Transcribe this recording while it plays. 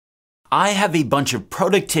I have a bunch of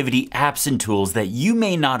productivity apps and tools that you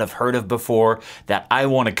may not have heard of before that I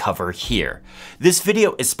want to cover here. This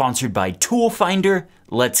video is sponsored by Tool Finder.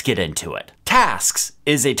 Let's get into it. Tasks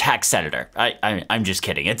is a text editor. I'm just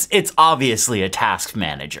kidding. It's obviously a task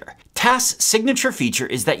manager. Task's signature feature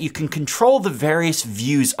is that you can control the various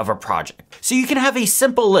views of a project. So you can have a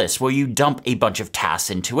simple list where you dump a bunch of tasks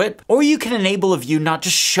into it, or you can enable a view not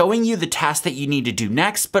just showing you the tasks that you need to do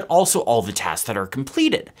next, but also all the tasks that are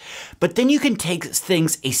completed. But then you can take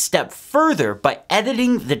things a step further by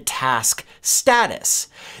editing the task status.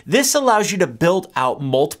 This allows you to build out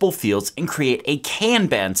multiple fields and create a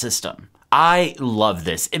Kanban system. I love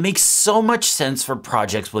this. It makes so much sense for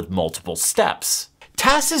projects with multiple steps.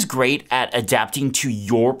 Tasks is great at adapting to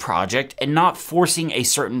your project and not forcing a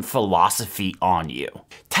certain philosophy on you.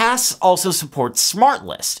 Tasks also support Smart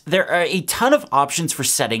List. There are a ton of options for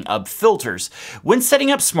setting up filters. When setting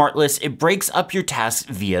up Smart List, it breaks up your tasks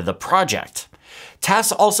via the project.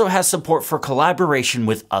 Tasks also has support for collaboration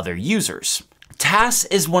with other users. Tasks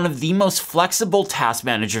is one of the most flexible task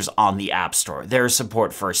managers on the App Store. There is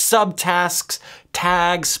support for subtasks,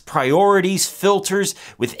 tags, priorities, filters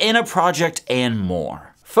within a project, and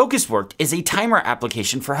more. Focuswork is a timer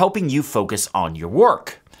application for helping you focus on your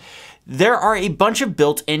work. There are a bunch of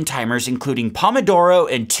built-in timers, including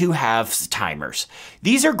Pomodoro and 2/2 timers.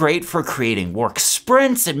 These are great for creating work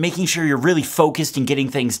sprints and making sure you're really focused and getting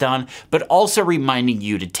things done, but also reminding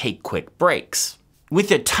you to take quick breaks. With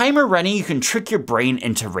a timer running, you can trick your brain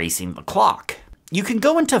into racing the clock. You can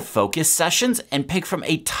go into focus sessions and pick from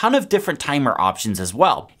a ton of different timer options as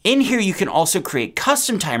well. In here, you can also create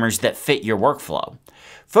custom timers that fit your workflow.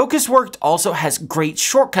 Focuswork also has great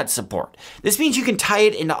shortcut support. This means you can tie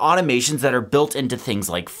it into automations that are built into things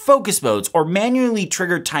like focus modes or manually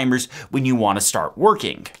trigger timers when you want to start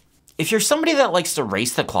working. If you're somebody that likes to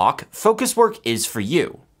race the clock, Focuswork is for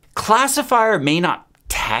you. Classifier may not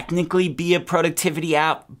technically be a productivity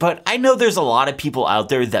app, but I know there's a lot of people out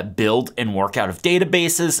there that build and work out of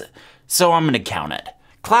databases, so I'm going to count it.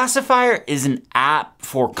 Classifier is an app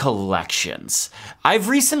for collections. I've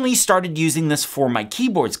recently started using this for my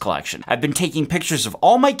keyboards collection. I've been taking pictures of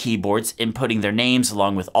all my keyboards and putting their names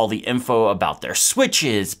along with all the info about their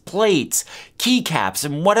switches, plates, keycaps,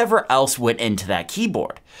 and whatever else went into that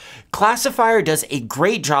keyboard. Classifier does a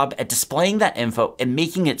great job at displaying that info and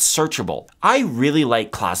making it searchable. I really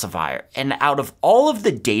like Classifier, and out of all of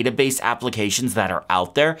the database applications that are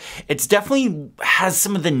out there, it's definitely has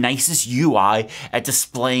some of the nicest UI at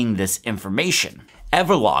displaying this information.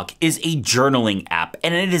 Everlog is a journaling app,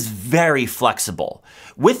 and it is very flexible.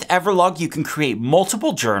 With Everlog, you can create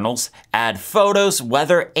multiple journals, add photos,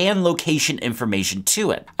 weather, and location information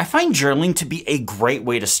to it. I find journaling to be a great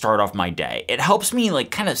way to start off my day. It helps me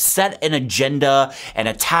kind of set an agenda and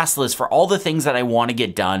a task list for all the things that I want to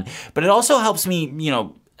get done, but it also helps me,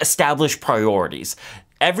 establish priorities.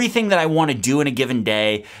 Everything that I want to do in a given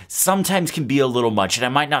day sometimes can be a little much, and I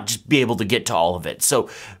might not just be able to get to all of it. So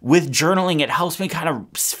with journaling, it helps me kind of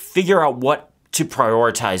figure out what to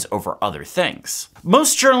prioritize over other things.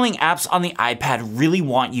 Most journaling apps on the iPad really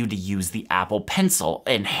want you to use the Apple Pencil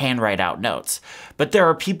and handwrite out notes. But there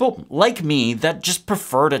are people like me that just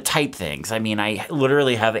prefer to type things. I mean, I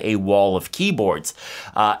literally have a wall of keyboards.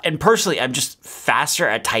 And personally, I'm just faster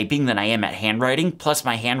at typing than I am at handwriting, plus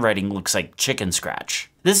my handwriting looks like chicken scratch.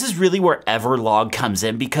 This is really where Everlog comes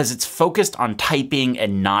in because it's focused on typing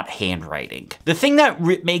and not handwriting. The thing that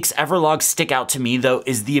makes Everlog stick out to me though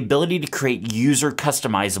is the ability to create user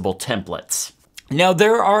customizable templates. Now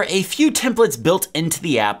there are a few templates built into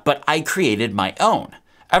the app, but I created my own.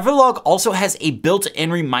 Everlog also has a built-in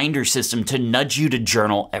reminder system to nudge you to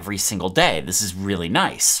journal every single day. This is really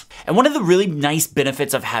nice. And one of the really nice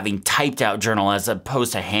benefits of having typed out journal as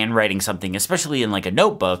opposed to handwriting something, especially in a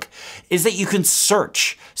notebook, is that you can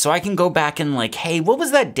search. So I can go back and hey, what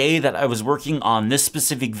was that day that I was working on this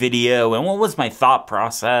specific video and what was my thought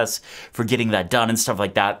process for getting that done and stuff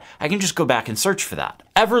like that. I can just go back and search for that.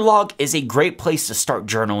 Everlog is a great place to start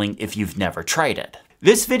journaling if you've never tried it.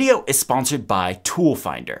 This video is sponsored by Tool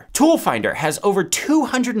Finder. Tool Finder has over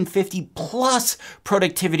 250 plus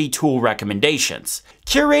productivity tool recommendations.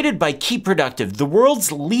 Curated by Keep Productive, the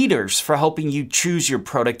world's leaders for helping you choose your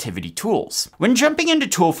productivity tools. When jumping into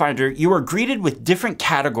Tool Finder, you are greeted with different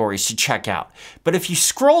categories to check out. But if you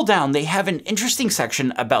scroll down, they have an interesting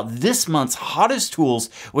section about this month's hottest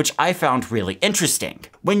tools, which I found really interesting.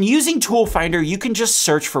 When using Tool Finder, you can just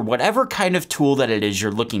search for whatever kind of tool that it is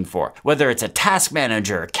you're looking for, whether it's a task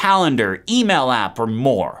manager, calendar, email app, or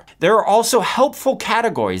more. There are also helpful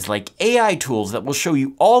categories like AI tools that will show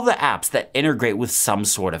you all the apps that integrate with some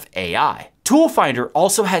sort of AI. Tool Finder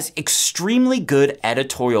also has extremely good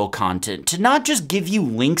editorial content to not just give you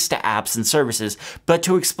links to apps and services, but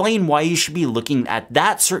to explain why you should be looking at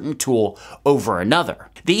that certain tool over another.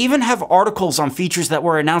 They even have articles on features that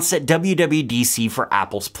were announced at WWDC for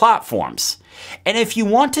Apple's platforms. And if you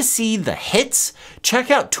want to see the hits,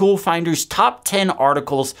 check out Tool Finder's top 10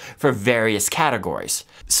 articles for various categories.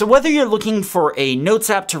 So whether you're looking for a notes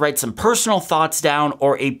app to write some personal thoughts down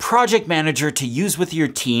or a project manager to use with your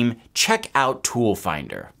team, check out Tool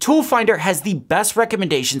Finder. Tool Finder has the best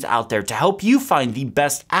recommendations out there to help you find the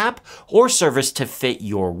best app or service to fit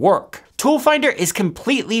your work. Tool Finder is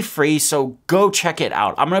completely free, so go check it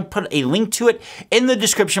out. I'm going to put a link to it in the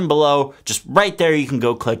description below. Just right there, you can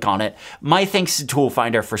go click on it. My thanks to Tool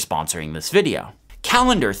Finder for sponsoring this video.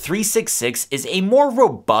 Calendar 366 is a more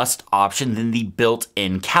robust option than the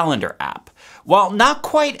built-in calendar app. While not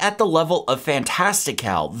quite at the level of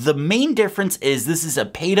Fantastical, the main difference is this is a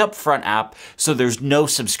paid upfront app, so there's no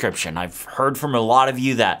subscription. I've heard from a lot of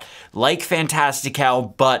you that like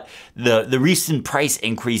Fantastical, but the recent price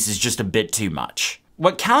increase is just a bit too much.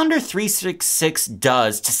 What Calendar 366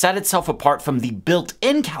 does to set itself apart from the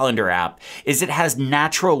built-in calendar app is it has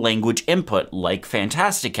natural language input like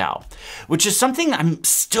Fantastical, which is something I'm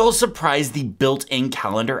still surprised the built-in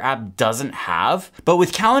calendar app doesn't have. But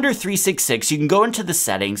with Calendar 366, you can go into the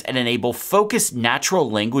settings and enable focused natural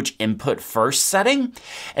language input first setting,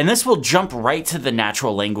 and this will jump right to the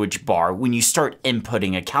natural language bar when you start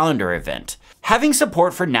inputting a calendar event. Having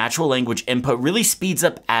support for natural language input really speeds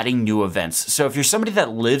up adding new events, so if you're somebody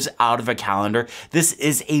that lives out of a calendar, this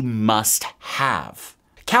is a must-have.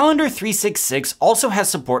 Calendar 366 also has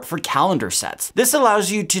support for calendar sets. This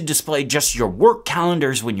allows you to display just your work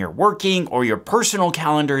calendars when you're working or your personal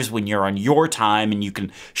calendars when you're on your time and you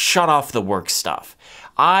can shut off the work stuff.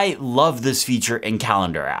 I love this feature in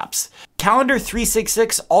calendar apps. Calendar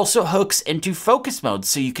 366 also hooks into focus mode,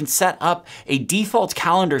 so you can set up a default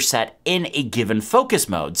calendar set in a given focus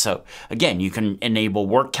mode. So again, you can enable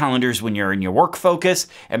work calendars when you're in your work focus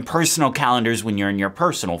and personal calendars when you're in your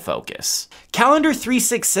personal focus. Calendar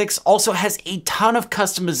 366 also has a ton of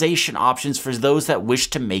customization options for those that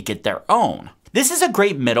wish to make it their own. This is a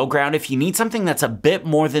great middle ground if you need something that's a bit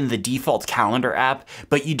more than the default calendar app,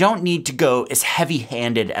 but you don't need to go as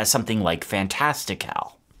heavy-handed as something like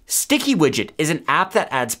Fantastical. Sticky Widget is an app that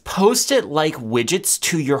adds post-it-like widgets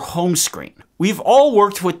to your home screen. We've all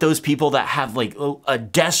worked with those people that have like a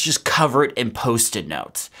desk just covered in post-it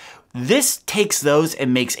notes. This takes those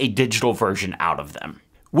and makes a digital version out of them.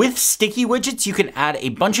 With Sticky Widgets, you can add a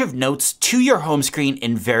bunch of notes to your home screen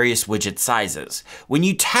in various widget sizes. When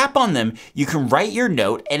you tap on them, you can write your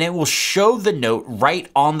note and it will show the note right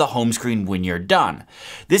on the home screen when you're done.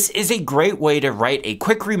 This is a great way to write a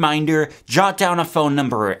quick reminder, jot down a phone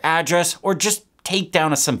number or address, or just take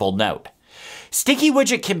down a simple note. Sticky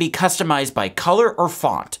Widget can be customized by color or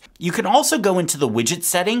font. You can also go into the widget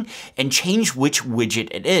setting and change which widget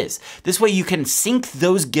it is. This way you can sync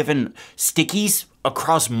those given stickies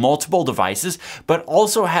across multiple devices, but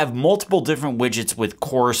also have multiple different widgets with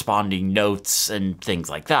corresponding notes and things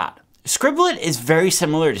like that. Scribble is very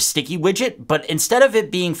similar to Sticky Widget, but instead of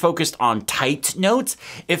it being focused on typed notes,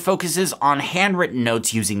 it focuses on handwritten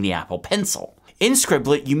notes using the Apple Pencil. In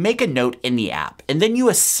Scribble, you make a note in the app, and then you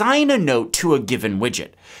assign a note to a given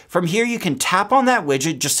widget. From here, you can tap on that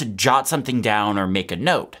widget just to jot something down or make a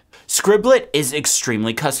note. Scribble is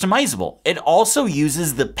extremely customizable. It also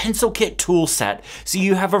uses the Pencil Kit tool set, so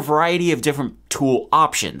you have a variety of different tool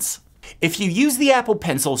options. If you use the Apple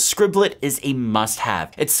Pencil, Scribble is a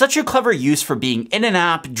must-have. It's such a clever use for being in an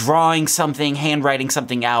app, drawing something, handwriting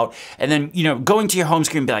something out, and then, going to your home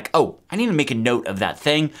screen and be like, oh, I need to make a note of that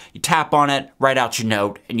thing. You tap on it, write out your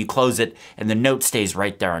note, and you close it, and the note stays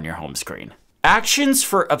right there on your home screen. Actions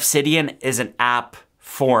for Obsidian is an app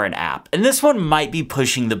for an app. And this one might be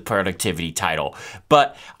pushing the productivity title,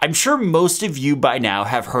 but I'm sure most of you by now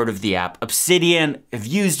have heard of the app Obsidian, have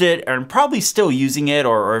used it, and probably still using it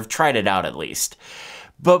or have tried it out at least.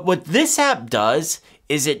 But what this app does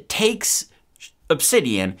is it takes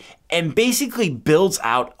Obsidian and basically builds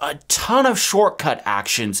out a ton of shortcut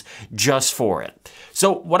actions just for it.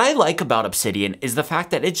 So what I like about Obsidian is the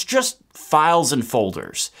fact that it's just files and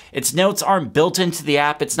folders. Its notes aren't built into the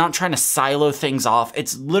app. It's not trying to silo things off.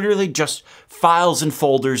 It's literally just files and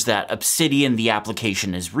folders that Obsidian, the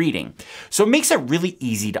application, is reading. So it makes it really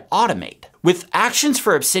easy to automate. With actions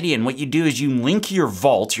for Obsidian, what you do is you link your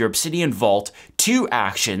vault, your Obsidian vault, to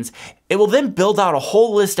actions. It will then build out a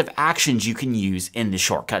whole list of actions you can use in the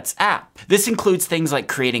Shortcuts app. This includes things like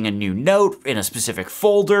creating a new note in a specific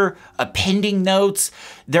folder, appending notes.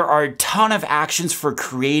 There are a ton of actions for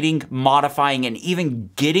creating, modifying, and even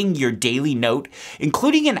getting your daily note,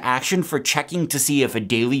 including an action for checking to see if a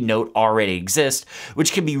daily note already exists,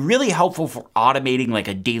 which can be really helpful for automating like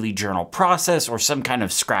a daily journal process or some kind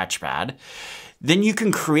of scratchpad. Then you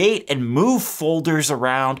can create and move folders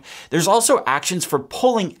around. There's also actions for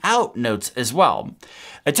pulling out notes as well.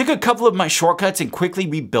 I took a couple of my shortcuts and quickly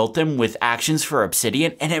rebuilt them with actions for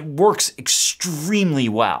Obsidian, and it works extremely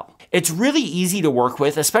well. It's really easy to work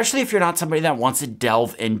with, especially if you're not somebody that wants to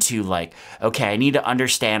delve into like, okay, I need to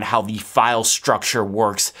understand how the file structure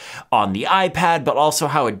works on the iPad, but also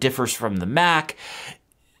how it differs from the Mac.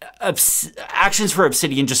 Actions for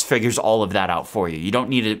Obsidian just figures all of that out for you. You don't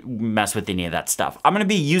need to mess with any of that stuff. I'm going to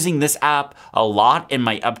be using this app a lot in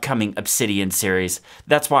my upcoming Obsidian series.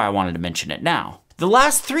 That's why I wanted to mention it now. The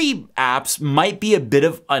last 3 apps might be a bit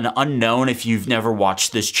of an unknown if you've never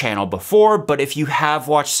watched this channel before, but if you have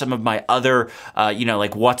watched some of my other,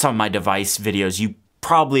 like what's on my device videos, you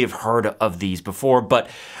probably have heard of these before, but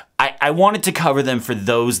I wanted to cover them for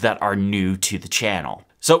those that are new to the channel.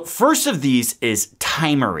 So first of these is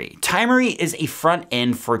Timery. Timery is a front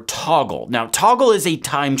end for Toggle. Now, Toggle is a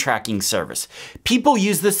time tracking service. People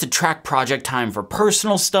use this to track project time for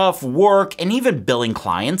personal stuff, work, and even billing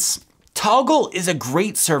clients. Toggle is a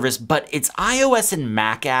great service, but its iOS and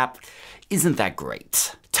Mac app isn't that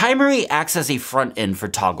great. Timery acts as a front end for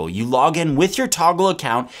Toggle. You log in with your Toggle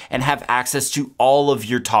account and have access to all of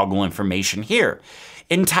your Toggle information here.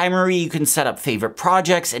 In Timery, you can set up favorite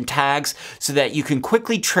projects and tags so that you can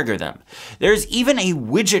quickly trigger them. There's even a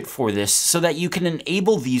widget for this so that you can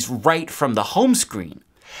enable these right from the home screen.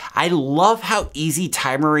 I love how easy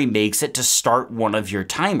Timery makes it to start one of your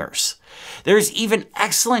timers. There's even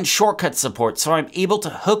excellent shortcut support, so I'm able to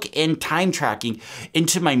hook in time tracking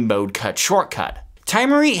into my mode cut shortcut.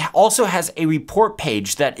 Timery also has a report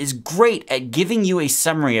page that is great at giving you a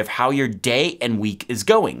summary of how your day and week is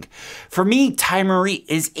going. For me, Timery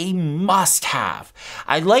is a must-have.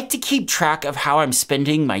 I like to keep track of how I'm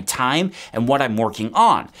spending my time and what I'm working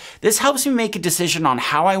on. This helps me make a decision on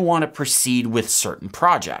how I want to proceed with certain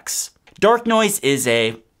projects. Dark Noise is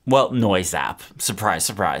a noise app. Surprise,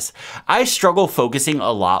 surprise. I struggle focusing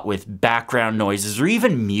a lot with background noises or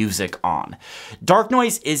even music on. Dark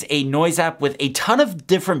Noise is a noise app with a ton of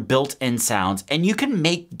different built-in sounds, and you can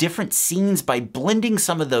make different scenes by blending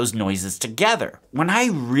some of those noises together. When I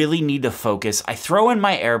really need to focus, I throw in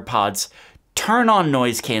my AirPods, turn on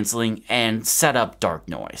noise canceling, and set up Dark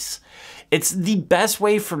Noise. It's the best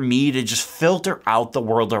way for me to just filter out the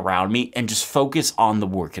world around me and just focus on the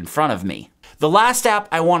work in front of me. The last app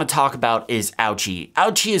I want to talk about is Ochi.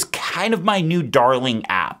 Ochi is kind of my new darling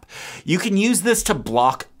app. You can use this to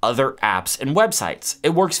block other apps and websites.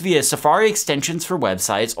 It works via Safari extensions for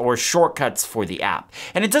websites or shortcuts for the app,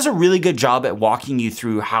 and it does a really good job at walking you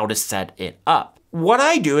through how to set it up. What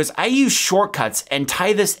I do is I use shortcuts and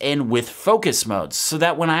tie this in with focus modes so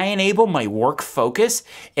that when I enable my work focus,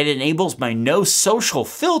 it enables my no social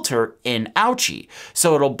filter in Ochi.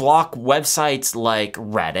 So it'll block websites like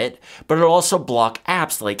Reddit, but it'll also block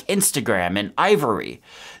apps like Instagram and Ivory.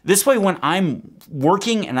 This way, when I'm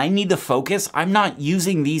working and I need to focus, I'm not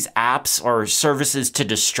using these apps or services to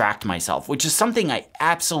distract myself, which is something I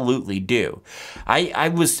absolutely do.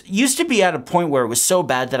 I used to be at a point where it was so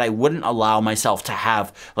bad that I wouldn't allow myself to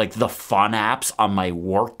have like the fun apps on my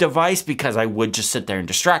work device because I would just sit there and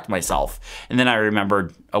distract myself. And then I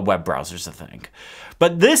remembered a web browser's a thing.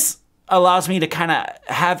 But this allows me to kind of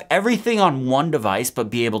have everything on one device but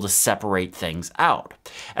be able to separate things out.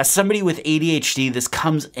 As somebody with ADHD, this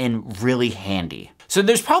comes in really handy. So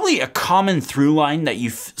there's probably a common through line that you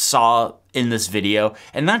saw in this video,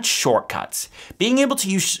 and that's shortcuts. Being able to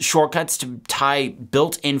use shortcuts to tie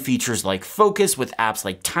built-in features like focus with apps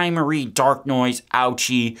like Timery, Dark Noise,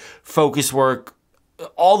 Ochi, Focus Work,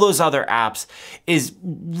 all those other apps is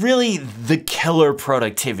really the killer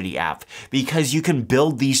productivity app because you can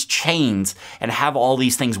build these chains and have all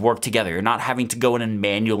these things work together. You're not having to go in and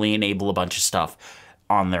manually enable a bunch of stuff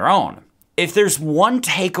on their own. If there's one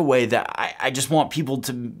takeaway that I just want people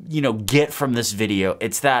to, get from this video,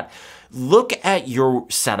 it's that look at your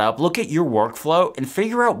setup, look at your workflow, and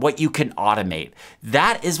figure out what you can automate.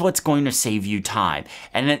 That is what's going to save you time,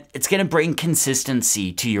 and it's going to bring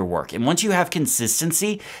consistency to your work. And once you have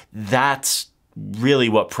consistency, that's really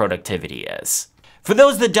what productivity is. For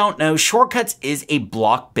those that don't know, Shortcuts is a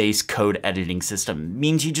block-based code editing system. It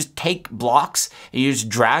means you just take blocks and you just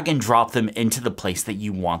drag and drop them into the place that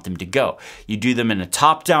you want them to go. You do them in a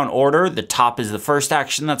top-down order. The top is the first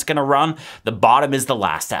action that's gonna run. The bottom is the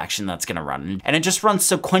last action that's gonna run. And it just runs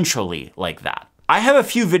sequentially like that. I have a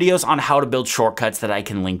few videos on how to build shortcuts that I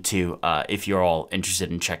can link to if you're all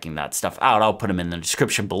interested in checking that stuff out. I'll put them in the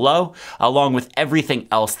description below, along with everything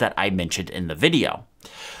else that I mentioned in the video.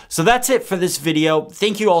 So that's it for this video.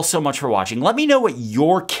 Thank you all so much for watching. Let me know what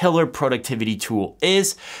your killer productivity tool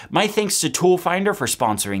is. My thanks to Tool Finder for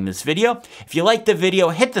sponsoring this video. If you liked the video,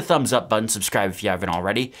 hit the thumbs up button, subscribe if you haven't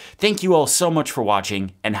already. Thank you all so much for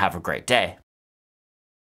watching, and have a great day.